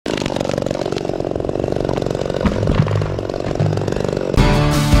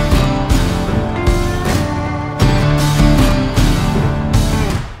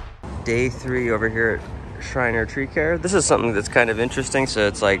day 3 over here at Shriner Tree Care. This is something that's kind of interesting. So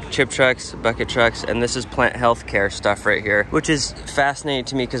it's like chip trucks, bucket trucks, and this is plant health care stuff right here, which is fascinating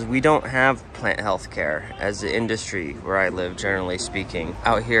to me because we don't have plant health care as the industry where I live, generally speaking.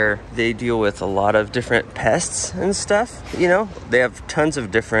 Out here, they deal with a lot of different pests and stuff, you know? They have tons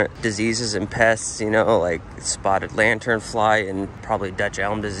of different diseases and pests, you know, like spotted lanternfly and probably Dutch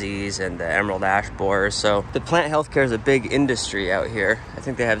elm disease and the emerald ash borer. So the plant health care is a big industry out here. I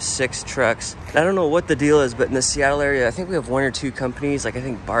think they have 6 trucks. I don't know what the deal is, but in the Seattle area, I think we have 1 or 2 companies, like I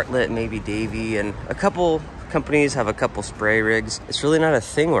think Bartlett, maybe Davy, and a couple companies have a couple spray rigs. It's really not a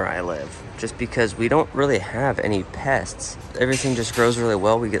thing where I live, just because we don't really have any pests. Everything just grows really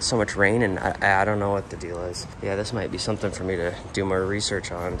well. We get so much rain, and I don't know what the deal is. Yeah, this might be something for me to do more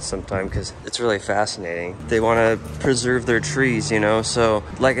research on sometime, because it's really fascinating. They want to preserve their trees, you know, so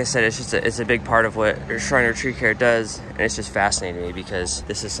like I said, it's a big part of what Shriner Tree Care does, and it's just fascinating to me because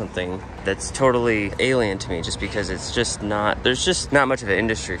this is something that's totally alien to me, just because it's just not, there's just not much of an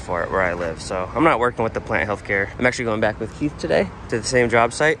industry for it where I live. So I'm not working with the plant health care. I'm actually going back with Keith today to the same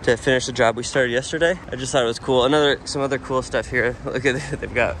job site to finish the job we started yesterday. I just thought it was cool. Some other cool stuff here. Look at it.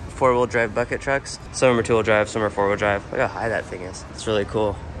 They've got 4-wheel drive bucket trucks. Some of them are 2-wheel drive, some are 4-wheel drive. Look how high that thing is. It's really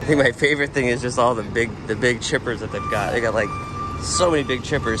cool. I think my favorite thing is just all the big chippers that they've got. They got like so many big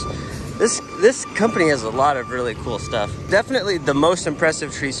chippers. This company has a lot of really cool stuff. Definitely the most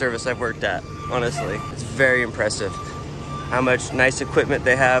impressive tree service I've worked at, honestly. It's very impressive. How much nice equipment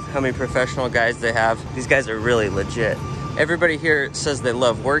they have, how many professional guys they have. These guys are really legit. Everybody here says they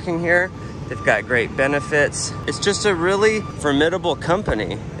love working here. They've got great benefits. It's just a really formidable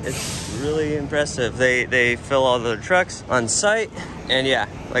company. It's really impressive. They fill all their trucks on site. And yeah,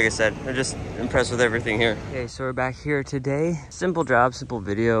 like I said, I'm just impressed with everything here. Okay, so we're back here today. Simple job, simple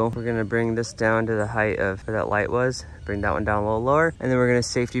video. We're gonna bring this down to the height of where that light was. Bring that one down a little lower. And then we're gonna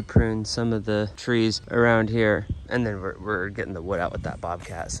safety prune some of the trees around here. And then we're getting the wood out with that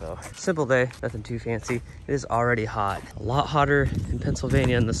bobcat. So simple day, nothing too fancy. It is already hot. A lot hotter in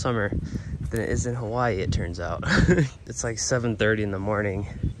Pennsylvania in the summer than it is in Hawaii, it turns out. It's like 7:30 in the morning.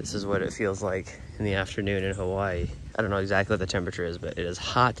 This is what it feels like in the afternoon in Hawaii. I don't know exactly what the temperature is, but it is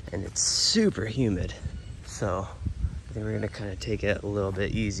hot and it's super humid. So I think we're gonna kind of take it a little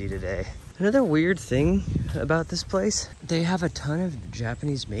bit easy today. Another weird thing about this place, they have a ton of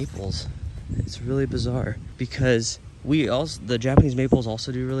Japanese maples. It's really bizarre because the Japanese maples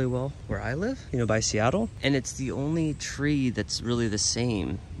also do really well where I live, you know, by Seattle. And it's the only tree that's really the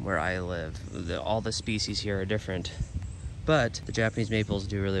same where I live. All the species here are different, but the Japanese maples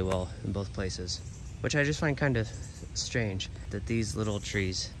do really well in both places, which I just find kind of strange that these little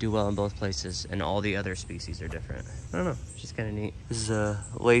trees do well in both places and all the other species are different. I don't know, it's just kind of neat. This is a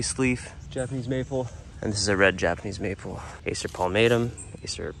lace leaf Japanese maple, and this is a red Japanese maple. Acer palmatum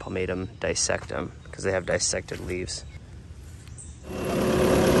dissectum, because they have dissected leaves.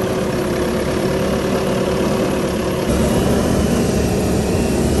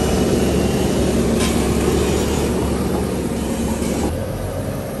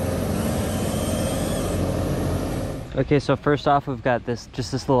 Okay, so first off, we've got just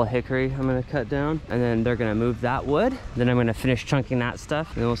this little hickory I'm gonna cut down, and then they're gonna move that wood. Then I'm gonna finish chunking that stuff,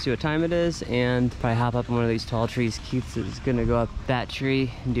 and then we'll see what time it is, and probably hop up on one of these tall trees. Keith is gonna go up that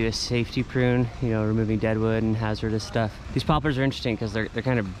tree and do a safety prune, you know, removing dead wood and hazardous stuff. These poplars are interesting because they're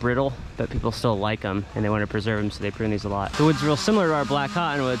kind of brittle, but people still like them, and they want to preserve them, so they prune these a lot. The wood's real similar to our black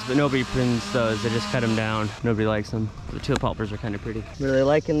cottonwoods, but nobody prunes those. They just cut them down. Nobody likes them. The tulip poplars are kind of pretty. Really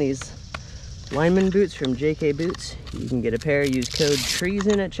liking these lineman boots from JK Boots. You can get a pair, use code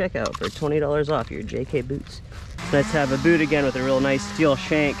TREESIN at checkout for $20 off your JK Boots. It's nice to have a boot again with a real nice steel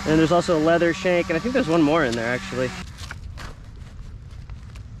shank. And there's also a leather shank, and I think there's one more in there actually.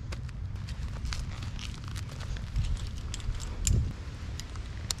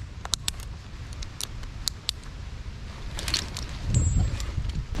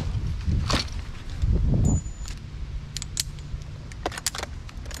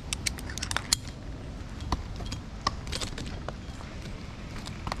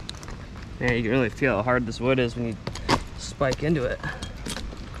 Yeah, you can really feel how hard this wood is when you spike into it.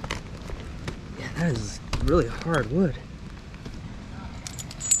 Yeah, that is really hard wood.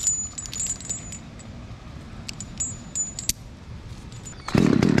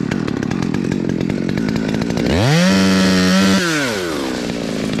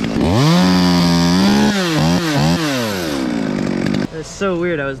 That's so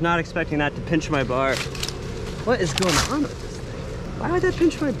weird. I was not expecting that to pinch my bar. What is going on with this? Why would that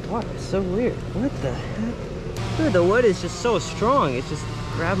pinch my bar? It's so weird. What the heck? Dude, the wood is just so strong. It just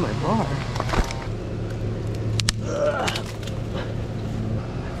grabbed my bar. Ugh.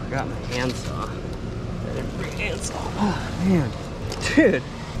 Forgot my handsaw. I didn't bring a handsaw. Oh man, dude,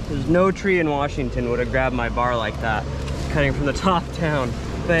 there's no tree in Washington would have grabbed my bar like that, cutting from the top down.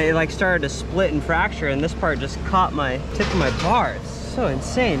 But it like started to split and fracture, and this part just caught my tip of my bar. It's so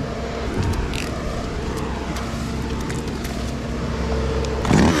insane.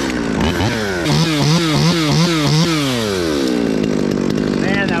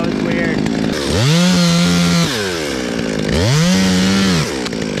 Man, that was weird.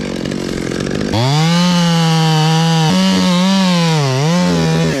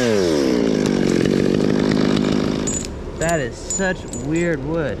 That is such weird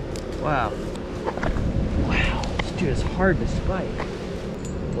wood. Wow. Wow, this dude is hard to spike.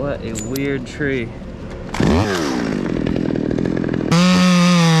 What a weird tree.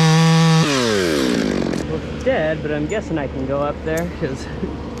 Well, it's dead, but I'm guessing I can go up there because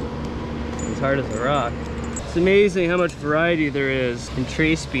it's hard as a rock. It's amazing how much variety there is in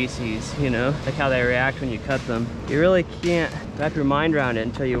tree species, you know, like how they react when you cut them. You really can't wrap your mind around it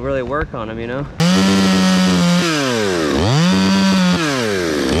until you really work on them, you know?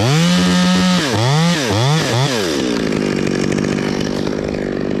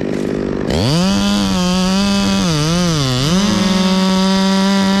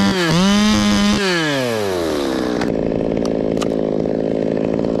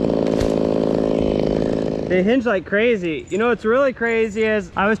 They hinge like crazy. You know what's really crazy is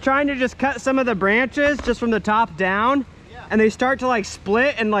I was trying to just cut some of the branches just from the top down, and they start to like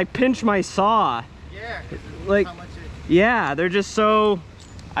split and like pinch my saw. Yeah. Like, yeah, they're just so,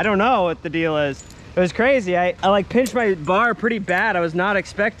 I don't know what the deal is. It was crazy. I like pinched my bar pretty bad. I was not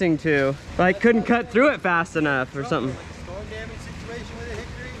expecting to. But I couldn't cut through it fast enough or something. Like a storm damage situation with a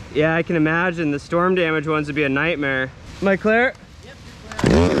hickory? Yeah, I can imagine the storm damage ones would be a nightmare. Am I clear? Yep,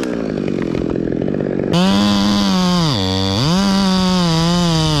 you're clear.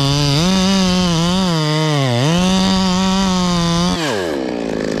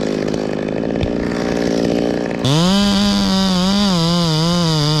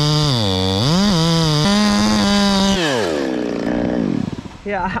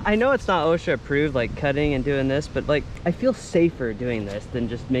 Yeah, I know it's not OSHA approved, like cutting and doing this, but like I feel safer doing this than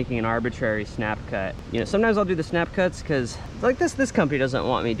just making an arbitrary snap cut. You know, sometimes I'll do the snap cuts because like this company doesn't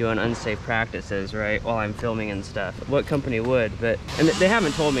want me doing unsafe practices, right, while I'm filming and stuff. What company would? But, and they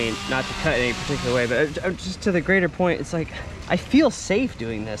haven't told me not to cut any particular way, but just to the greater point, it's like I feel safe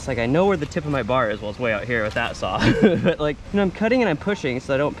doing this. Like I know where the tip of my bar is. Well, it's way out here with that saw. But like, you know, I'm cutting and I'm pushing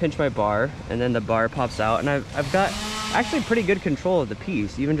so I don't pinch my bar, and then the bar pops out, and I've got actually pretty good control of the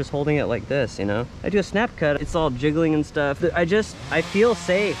piece, even just holding it like this, you know? I do a snap cut, it's all jiggling and stuff. I feel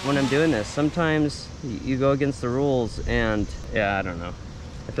safe when I'm doing this. Sometimes you go against the rules, and yeah, I don't know.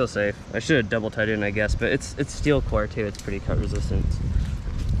 I feel safe. I should have double tied in, I guess, but it's steel core too. It's pretty cut resistant.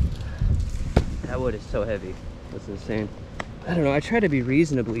 That wood is so heavy. That's insane. I don't know, I try to be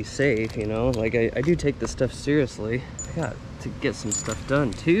reasonably safe, you know? Like I do take this stuff seriously. I got to get some stuff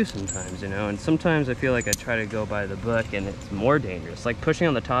done too sometimes, you know? And sometimes I feel like I try to go by the book and it's more dangerous. Like pushing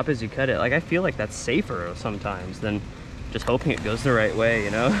on the top as you cut it, like I feel like that's safer sometimes than just hoping it goes the right way, you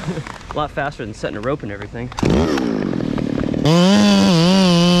know? A lot faster than setting a rope and everything.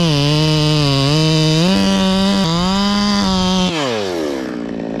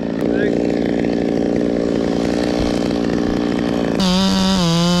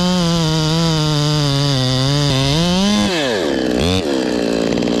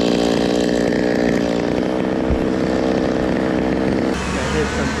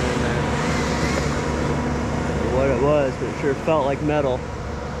 Sure felt like metal.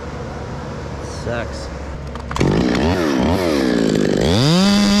 Sucks.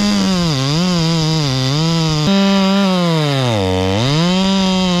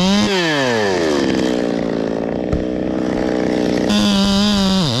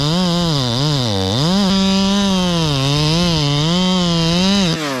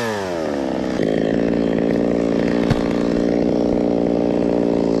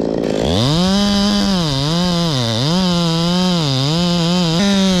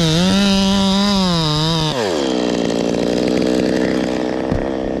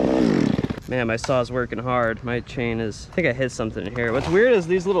 Man, my saw's working hard. My chain is, I think I hit something in here. What's weird is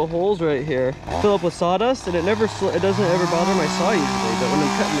these little holes right here fill up with sawdust, and it doesn't ever bother my saw usually, but when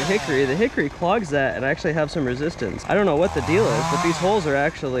I'm cutting the hickory clogs that and I actually have some resistance. I don't know what the deal is, but these holes are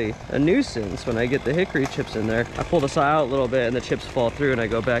actually a nuisance when I get the hickory chips in there. I pull the saw out a little bit and the chips fall through and I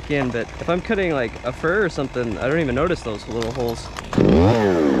go back in, but if I'm cutting like a fir or something, I don't even notice those little holes.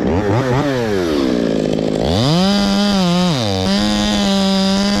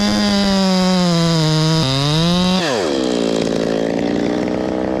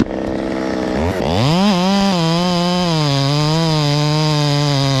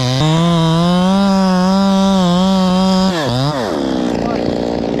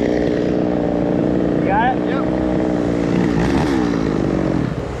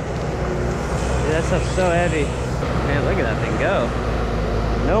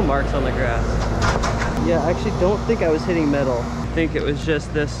 No marks on the grass. Yeah, I actually don't think I was hitting metal. I think it was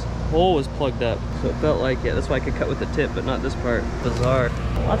just this hole was plugged up, so it felt like it. That's why I could cut with the tip, but not this part. Bizarre.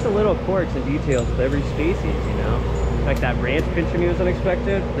 Lots of little quirks and details with every species, you know? Like that branch pinching me was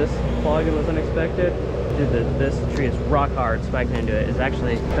unexpected. This clogging was unexpected. Dude, this tree is rock hard. Spiking into it is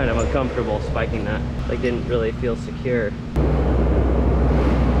actually kind of uncomfortable spiking that. Like, didn't really feel secure.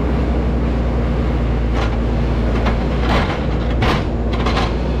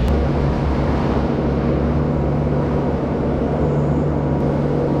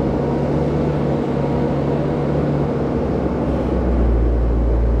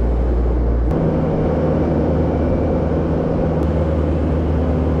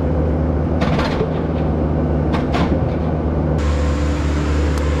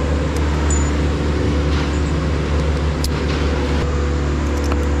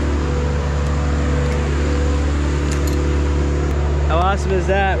 How awesome is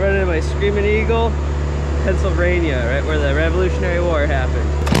that? Running my Screaming Eagle, Pennsylvania, right where the Revolutionary War happened.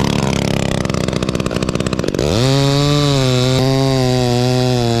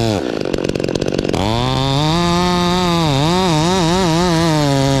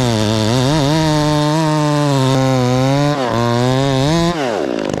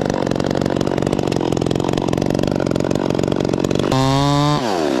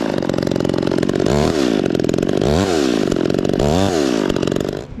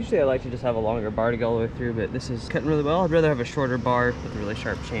 Usually I like to just have a longer bar to go all the way through, but this is cutting really well. I'd rather have a shorter bar with a really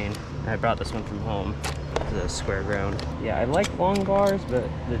sharp chain. I brought this one from home to the square ground. Yeah, I like long bars, but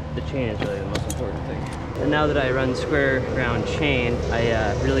the chain is really the most important thing. And now that I run square ground chain,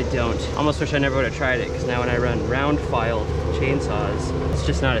 I really don't. Almost wish I never would have tried it, because now when I run round filed chainsaws, it's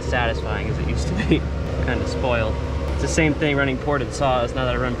just not as satisfying as it used to be. Kind of spoiled. It's the same thing running ported saws. Now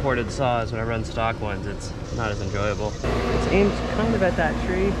that I run ported saws, when I run stock ones, it's not as enjoyable. It's aimed kind of at that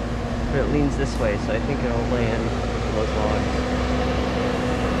tree, but it leans this way, so I think it'll land those logs.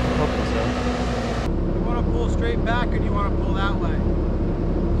 Hopefully so. You want to pull straight back or do you want to pull that way?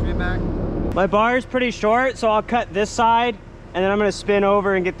 Straight back? My bar is pretty short, so I'll cut this side, and then I'm gonna spin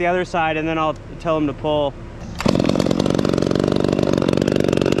over and get the other side, and then I'll tell him to pull.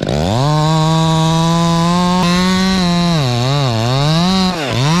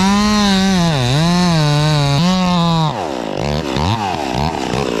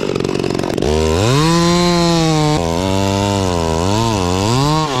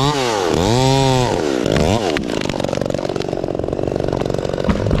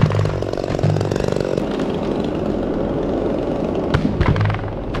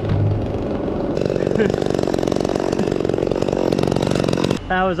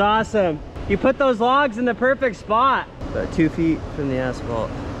 That was awesome. You put those logs in the perfect spot. About 2 feet from the asphalt.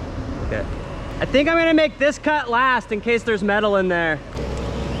 Okay. I think I'm gonna make this cut last in case there's metal in there.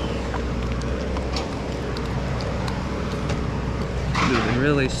 Moving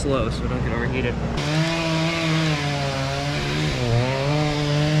really slow so we don't get overheated.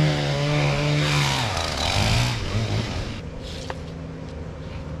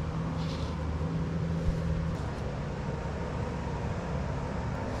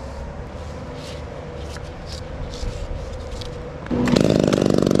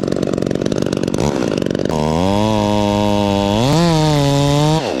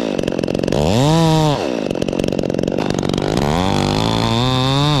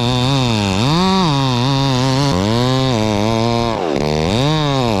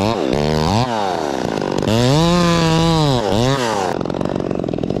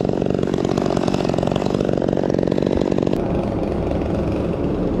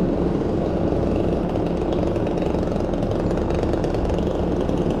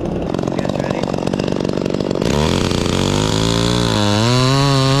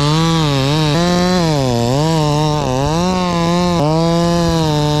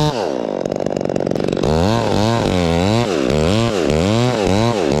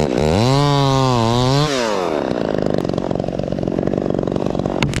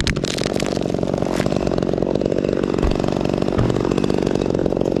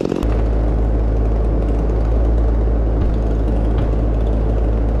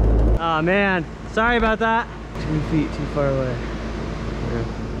 Oh man, sorry about that. 2 feet too far away. Yeah.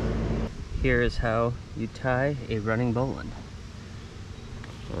 Here is how you tie a running bowline.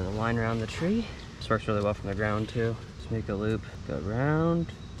 With a line around the tree. This works really well from the ground too. Just make a loop, go around,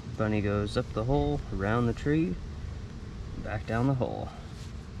 bunny goes up the hole, around the tree, back down the hole.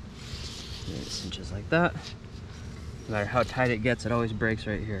 And it cinches like that. No matter how tight it gets, it always breaks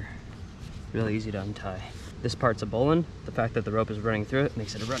right here. Really easy to untie. This part's a bowline. The fact that the rope is running through it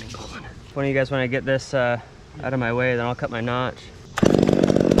makes it a running bowline. If one of you guys want to get this out of my way, then I'll cut my notch.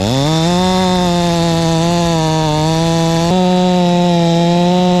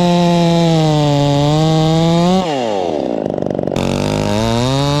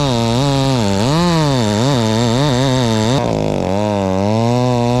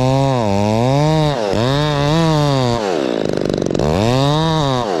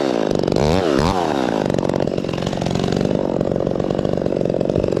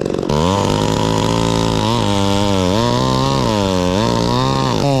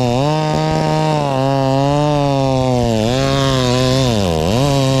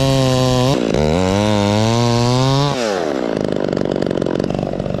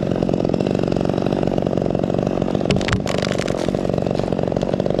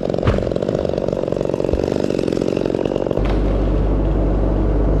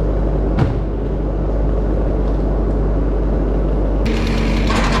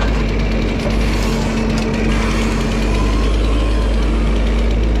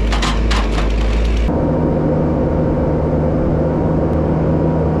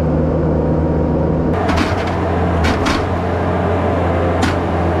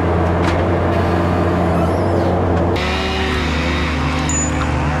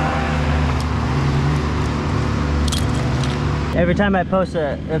 Every time I post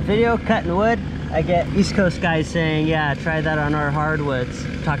a video cutting wood, I get East Coast guys saying, yeah, try that on our hardwoods,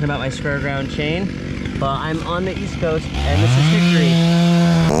 talking about my square ground chain. Well, I'm on the East Coast, and this is hickory.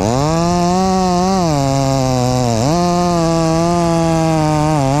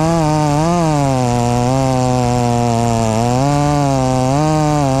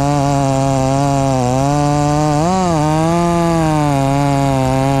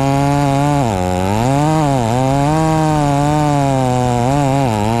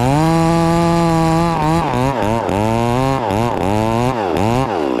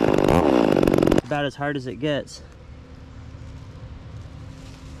 About as hard as it gets.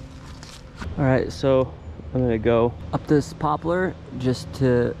 All right, so I'm gonna go up this poplar just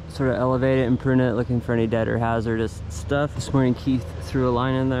to sort of elevate it and prune it, looking for any dead or hazardous stuff. This morning Keith threw a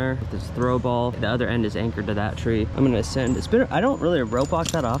line in there with this throw ball. The other end is anchored to that tree. I'm gonna ascend. I don't really rope walk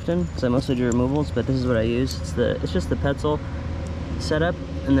that often because I mostly do removals, but this is what I use. It's just the Petzl setup,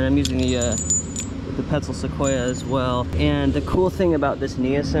 and then I'm using the Petzl Sequoia as well. And the cool thing about this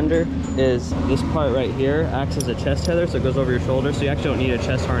knee ascender is this part right here acts as a chest tether, so it goes over your shoulder, so you actually don't need a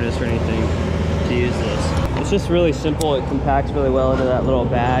chest harness or anything to use this. It's just really simple. It compacts really well into that little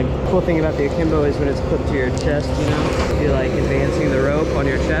bag. The cool thing about the akimbo is when it's clipped to your chest, you know, you're like advancing the rope on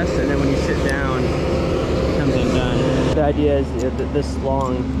your chest, and then when you sit down, it comes undone. The idea is that this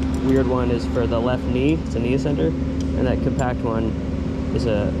long, weird one is for the left knee. It's a knee ascender, and that compact one is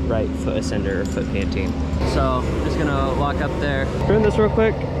a right foot ascender or foot canteen. So I'm just gonna walk up there. Turn this real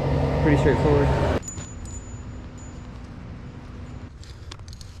quick, pretty straightforward.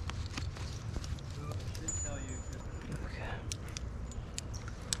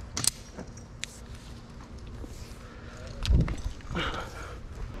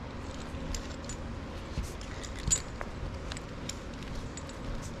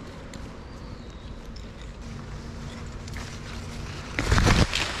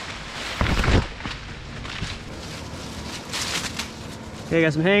 Okay, I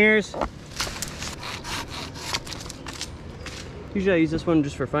got some hangers. Usually I use this one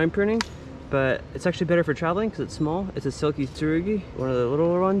just for fine pruning, but it's actually better for traveling because it's small. It's a silky tsurugi, one of the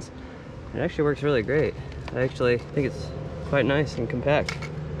littler ones. It actually works really great. I actually think it's quite nice and compact.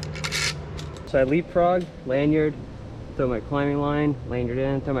 So I leapfrog, lanyard, throw my climbing line, lanyard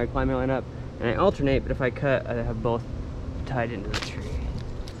in, throw my climbing line up, and I alternate, but if I cut, I have both tied into the tree.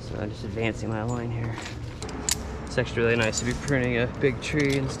 So I'm just advancing my line here. It's actually really nice to be pruning a big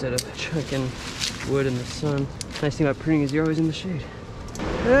tree instead of chucking wood in the sun. Nice thing about pruning is you're always in the shade.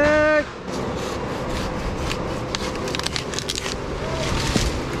 Alright,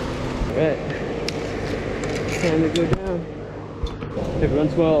 time to go down. Every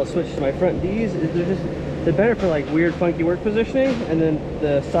once in a while I'll switch to my front D's. They're better for like weird funky work positioning, and then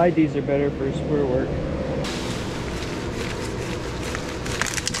the side D's are better for square work.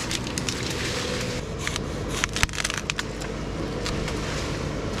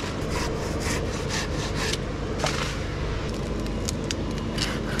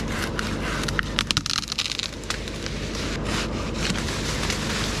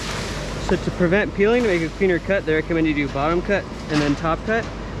 So to prevent peeling, to make a cleaner cut, they recommend you do bottom cut and then top cut.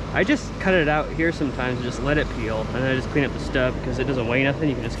 I just cut it out here sometimes and just let it peel, and then I just clean up the stub because it doesn't weigh nothing.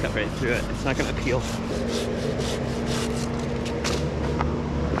 You can just cut right through it. It's not gonna peel.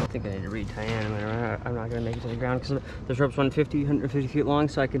 think I need to re-tie in. I'm not gonna make it to the ground because this rope's 150 feet long,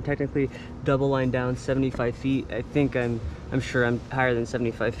 so I can technically double line down 75 feet. I think I'm sure I'm higher than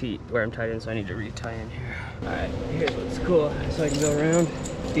 75 feet where I'm tied in, so I need to re-tie in here. All right, here's what's cool. So I can go around,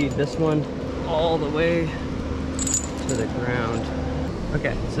 feed this one all the way to the ground.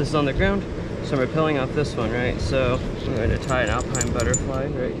 Okay, so this is on the ground, so I'm rappelling off this one, right? So I'm going to tie an alpine butterfly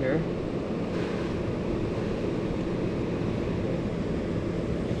right here.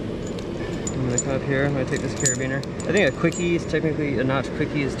 I'm gonna come up here, I'm gonna take this carabiner. I think a quickie is technically, a notch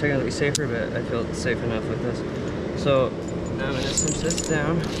quickie is technically safer, but I feel it's safe enough with this. So now I'm gonna cinch this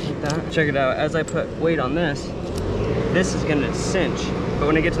down like that. Check it out, as I put weight on this is gonna cinch. But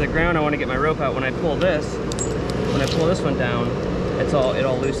when I get to the ground, I wanna get my rope out. When I pull this one down, it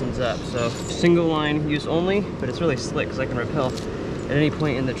all loosens up. So single line use only, but it's really slick because I can rappel at any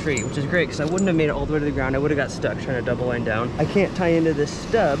point in the tree, which is great because I wouldn't have made it all the way to the ground. I would have got stuck trying to double line down. I can't tie into this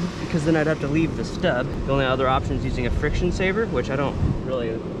stub because then I'd have to leave the stub. The only other option is using a friction saver, which I don't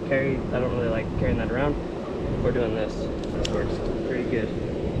really carry. I don't really like carrying that around. We're doing this. This works pretty good.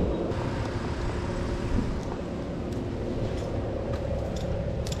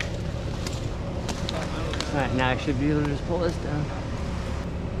 All right, now I should be able to just pull this down.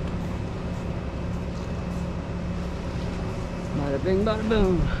 Bada bing, bada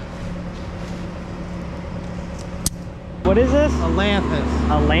boom. What is this? A lanthus.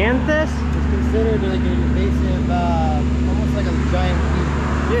 A lanthus? It's considered like an invasive, almost like a giant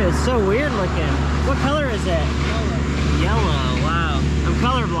weed. Dude, it's so weird looking. What color is it? Yellow. Yellow, wow. I'm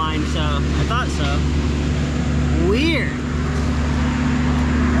colorblind, so I thought so. Weird.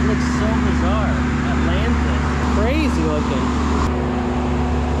 That looks so bizarre. That lanthus. Crazy looking.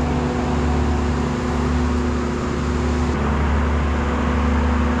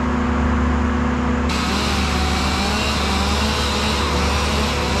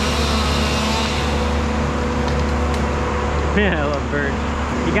 Yeah, I love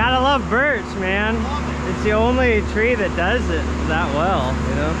birch. You gotta love birch, man. It's the only tree that does it that well,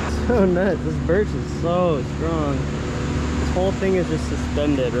 you know? So nuts. This birch is so strong. This whole thing is just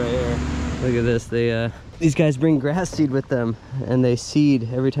suspended right here. Look at this. These guys bring grass seed with them, and they seed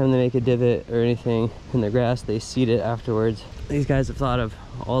every time they make a divot or anything in the grass. They seed it afterwards. These guys have thought of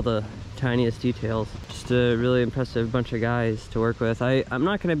all the tiniest details. Just a really impressive bunch of guys to work with. I'm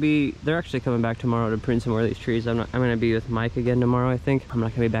not gonna be, they're actually coming back tomorrow to prune some more of these trees. I'm gonna be with Mike again tomorrow, I think. I'm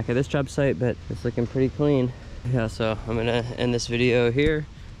not gonna be back at this job site, but it's looking pretty clean. Yeah, so I'm gonna end this video here.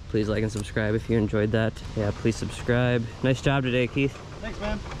 Please like and subscribe if you enjoyed that. Yeah, please subscribe. Nice job today, Keith. Thanks,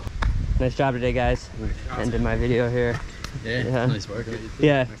 man. Nice job today, guys. Ended my video here. Yeah, nice work.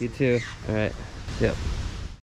 Yeah, you too. All right, yep.